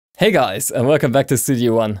Hey guys, and welcome back to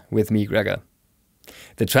Studio One with me, Gregor.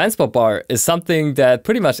 The transport bar is something that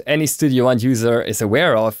pretty much any Studio One user is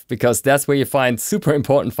aware of, because that's where you find super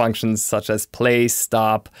important functions such as play,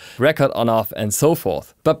 stop, record on off, and so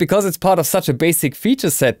forth. But because it's part of such a basic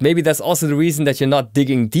feature set, maybe that's also the reason that you're not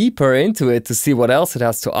digging deeper into it to see what else it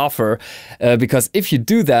has to offer. Because if you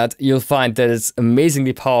do that, you'll find that it's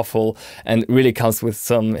amazingly powerful and really comes with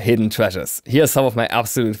some hidden treasures. Here are some of my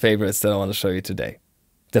absolute favorites that I want to show you today.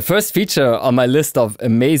 The first feature on my list of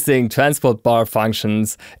amazing transport bar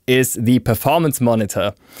functions is the performance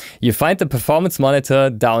monitor. You find the performance monitor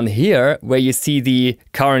down here where you see the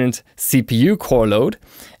current CPU core load.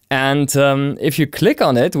 And if you click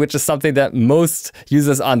on it, which is something that most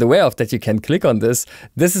users aren't aware of, that you can click on this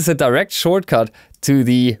is a direct shortcut to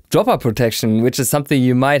the dropout protection, which is something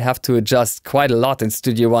you might have to adjust quite a lot in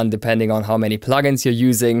Studio One, depending on how many plugins you're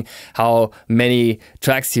using, how many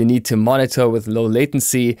tracks you need to monitor with low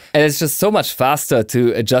latency. And it's just so much faster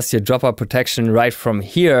to adjust your dropout protection right from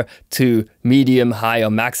here to medium, high,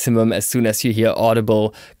 or maximum as soon as you hear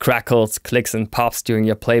audible crackles, clicks, and pops during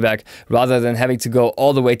your playback, rather than having to go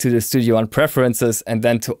all the way to the Studio One preferences and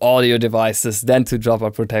then to audio devices, then to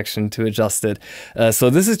dropout protection to adjust it.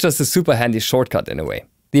 So this is just a super handy shortcut in a way.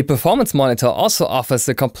 The performance monitor also offers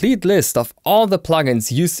a complete list of all the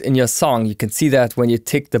plugins used in your song. You can see that when you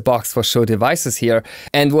tick the box for show devices here.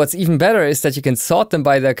 And what's even better is that you can sort them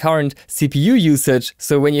by their current CPU usage.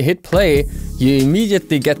 So when you hit play, you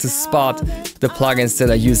immediately get to spot the plugins that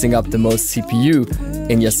are using up the most CPU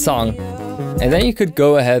in your song. And then you could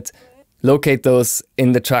go ahead, locate those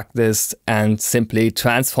in the track list and simply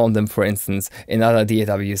transform them, for instance, in other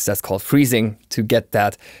DAWs. That's called freezing, to get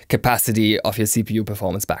that capacity of your CPU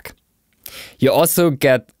performance back. You also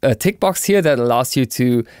get a tick box here that allows you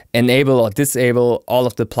to enable or disable all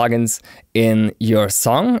of the plugins in your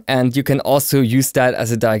song. And you can also use that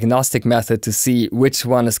as a diagnostic method to see which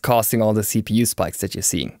one is causing all the CPU spikes that you're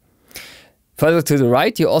seeing. Further to the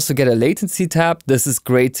right, you also get a latency tab. This is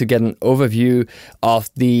great to get an overview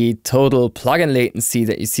of the total plugin latency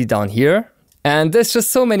that you see down here. And there's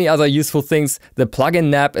just so many other useful things. The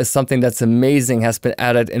plugin nap is something that's amazing, has been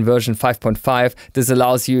added in version 5.5. This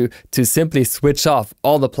allows you to simply switch off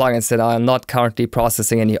all the plugins that are not currently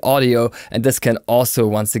processing any audio. And this can also,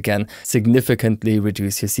 once again, significantly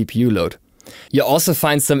reduce your CPU load. You also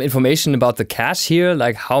find some information about the cache here,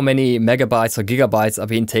 like how many megabytes or gigabytes are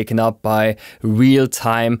being taken up by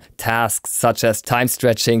real-time tasks such as time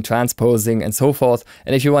stretching, transposing, and so forth.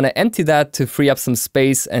 And if you want to empty that to free up some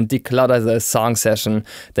space and declutter the song session,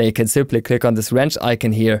 then you can simply click on this wrench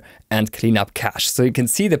icon here and clean up cache. So you can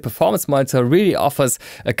see the performance monitor really offers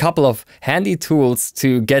a couple of handy tools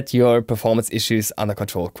to get your performance issues under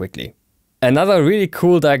control quickly. Another really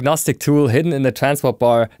cool diagnostic tool hidden in the transport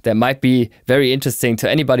bar that might be very interesting to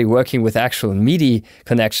anybody working with actual MIDI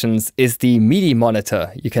connections is the MIDI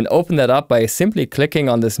monitor. You can open that up by simply clicking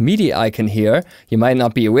on this MIDI icon here. You might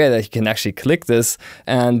not be aware that you can actually click this,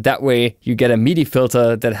 and that way you get a MIDI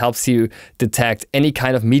filter that helps you detect any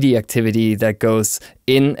kind of MIDI activity that goes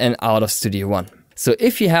in and out of Studio One. So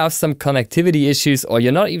if you have some connectivity issues, or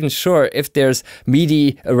you're not even sure if there's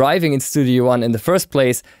MIDI arriving in Studio One in the first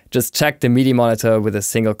place, just check the MIDI monitor with a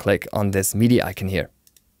single click on this MIDI icon here.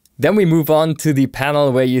 Then we move on to the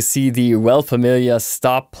panel where you see the well-familiar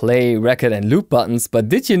stop, play, record, and loop buttons. But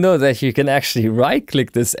did you know that you can actually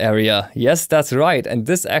right-click this area? Yes, that's right. And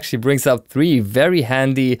this actually brings up three very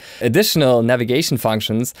handy additional navigation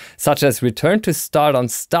functions, such as return to start on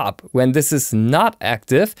stop. When this is not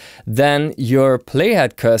active, then your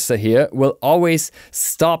playhead cursor here will always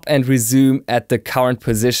stop and resume at the current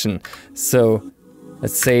position. So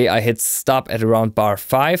let's say I hit stop at around bar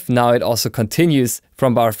 5. Now it also continues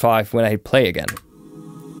from bar 5 when I hit play again.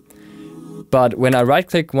 But when I right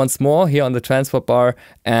click once more here on the transport bar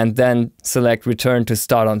and then select return to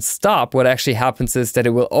start on stop, what actually happens is that it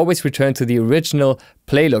will always return to the original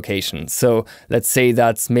play location. So let's say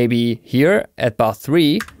that's maybe here at bar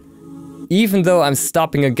 3. Even though I'm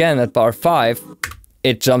stopping again at bar 5,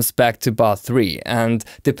 it jumps back to bar 3. And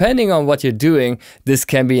depending on what you're doing, this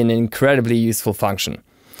can be an incredibly useful function.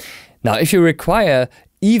 Now, if you require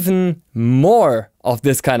even more of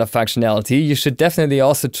this kind of functionality, you should definitely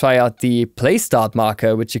also try out the play start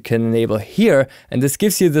marker, which you can enable here. And this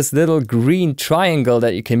gives you this little green triangle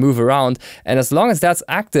that you can move around. And as long as that's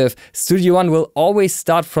active, Studio One will always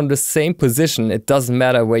start from the same position. It doesn't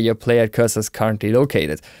matter where your playhead cursor is currently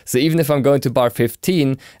located. So even if I'm going to bar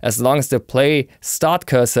 15, as long as the play start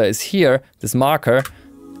cursor is here, this marker,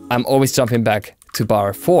 I'm always jumping back to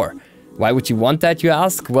bar 4. Why would you want that, you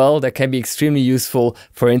ask? Well, that can be extremely useful,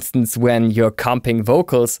 for instance, when you're comping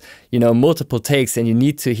vocals, multiple takes, and you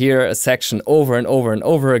need to hear a section over and over and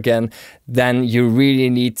over again. Then you really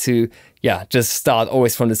need to, just start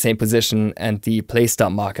always from the same position, and the play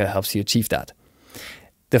stop marker helps you achieve that.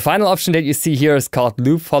 The final option that you see here is called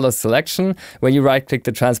loop follow selection, when you right click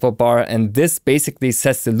the transport bar, and this basically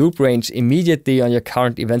sets the loop range immediately on your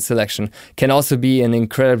current event selection. Can also be an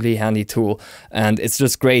incredibly handy tool, and it's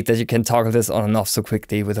just great that you can toggle this on and off so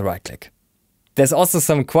quickly with a right click. There's also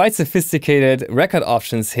some quite sophisticated record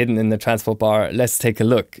options hidden in the transport bar. Let's take a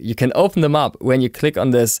look. You can open them up when you click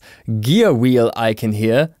on this gear wheel icon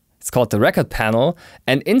here. It's called the record panel,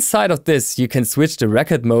 and inside of this you can switch the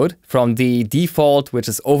record mode from the default, which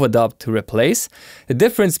is overdub, to replace. The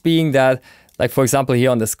difference being that, like for example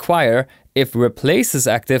here on this choir, if replace is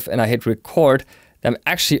active and I hit record, then I'm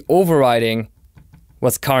actually overriding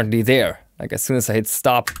what's currently there. Like as soon as I hit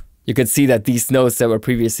stop, you can see that these notes that were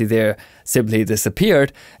previously there simply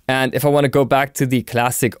disappeared. And if I want to go back to the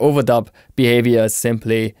classic overdub behavior,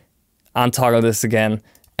 simply untoggle this again,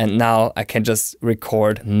 and now I can just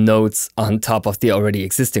record notes on top of the already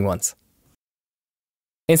existing ones.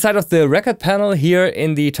 Inside of the record panel here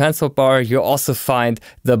in the transport bar, you'll also find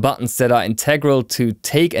the buttons that are integral to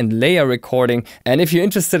take and layer recording. And if you're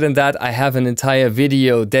interested in that, I have an entire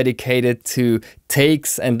video dedicated to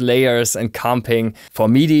takes and layers and comping for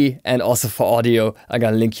MIDI and also for audio. I'm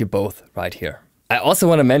gonna link you both right here. I also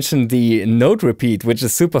want to mention the note repeat, which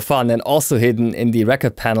is super fun and also hidden in the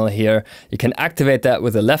record panel here. You can activate that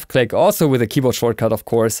with a left click, also with a keyboard shortcut, of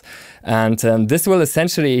course. And this will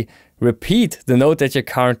essentially repeat the note that you're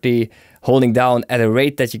currently holding down at a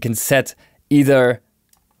rate that you can set either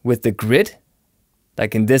with the grid.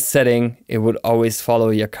 Like in this setting, it would always follow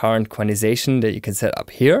your current quantization that you can set up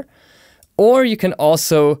here. Or you can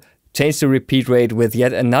also change the repeat rate with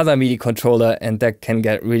yet another MIDI controller, and that can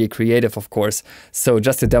get really creative, of course. So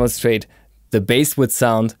just to demonstrate, the bass would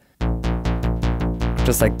sound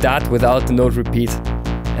just like that without the note repeat.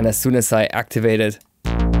 And as soon as I activate it,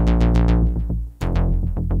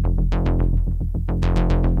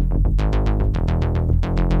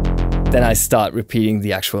 then I start repeating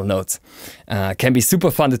the actual notes. Can be super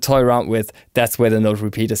fun to toy around with. That's where the note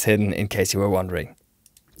repeat is hidden, in case you were wondering.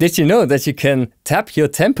 Did you know that you can tap your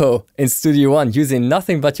tempo in Studio One using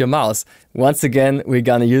nothing but your mouse? Once again, we're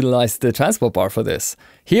gonna utilize the transport bar for this.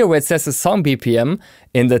 Here where it says the song BPM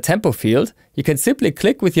in the tempo field, you can simply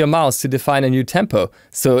click with your mouse to define a new tempo.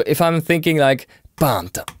 So if I'm thinking like bam,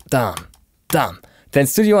 dum, dum, dum, then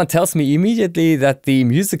Studio One tells me immediately that the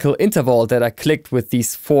musical interval that I clicked with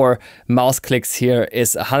these 4 mouse clicks here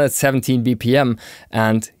is 117 BPM.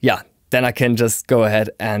 And yeah, then I can just go ahead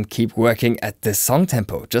and keep working at this song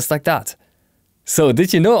tempo, just like that. So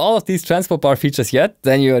did you know all of these transport bar features yet?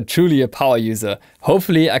 Then you're truly a power user.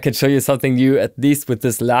 Hopefully I can show you something new, at least with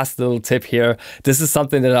this last little tip here. This is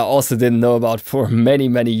something that I also didn't know about for many,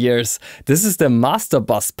 many years. This is the master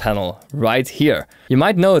bus panel right here. You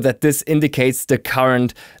might know that this indicates the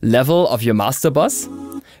current level of your master bus,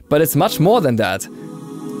 but it's much more than that.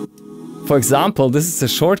 For example, this is a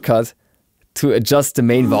shortcut to adjust the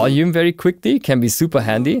main volume very quickly. Can be super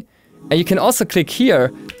handy. And you can also click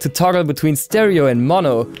here to toggle between stereo and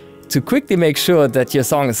mono to quickly make sure that your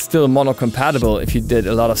song is still mono compatible if you did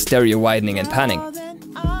a lot of stereo widening and panning.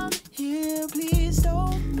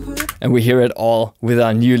 And we hear it all with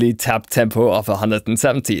our newly tapped tempo of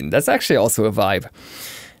 117. That's actually also a vibe.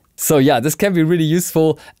 So yeah, this can be really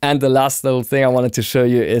useful. And the last little thing I wanted to show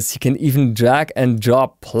you is you can even drag and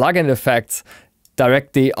drop plugin effects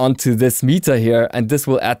directly onto this meter here, and this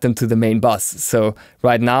will add them to the main bus. So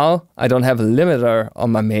right now I don't have a limiter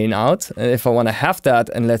on my main out, and if I want to have that,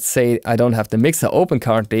 and let's say I don't have the mixer open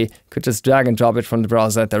currently, could just drag and drop it from the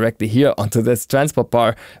browser directly here onto this transport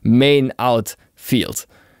bar main out field.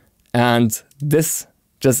 And this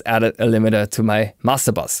just added a limiter to my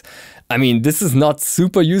master bus. I mean, this is not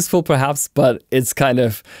super useful perhaps, but it's kind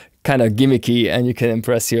of gimmicky, and you can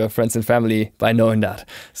impress your friends and family by knowing that.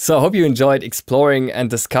 So I hope you enjoyed exploring and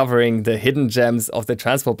discovering the hidden gems of the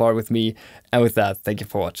transport bar with me. And with that, thank you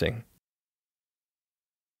for watching.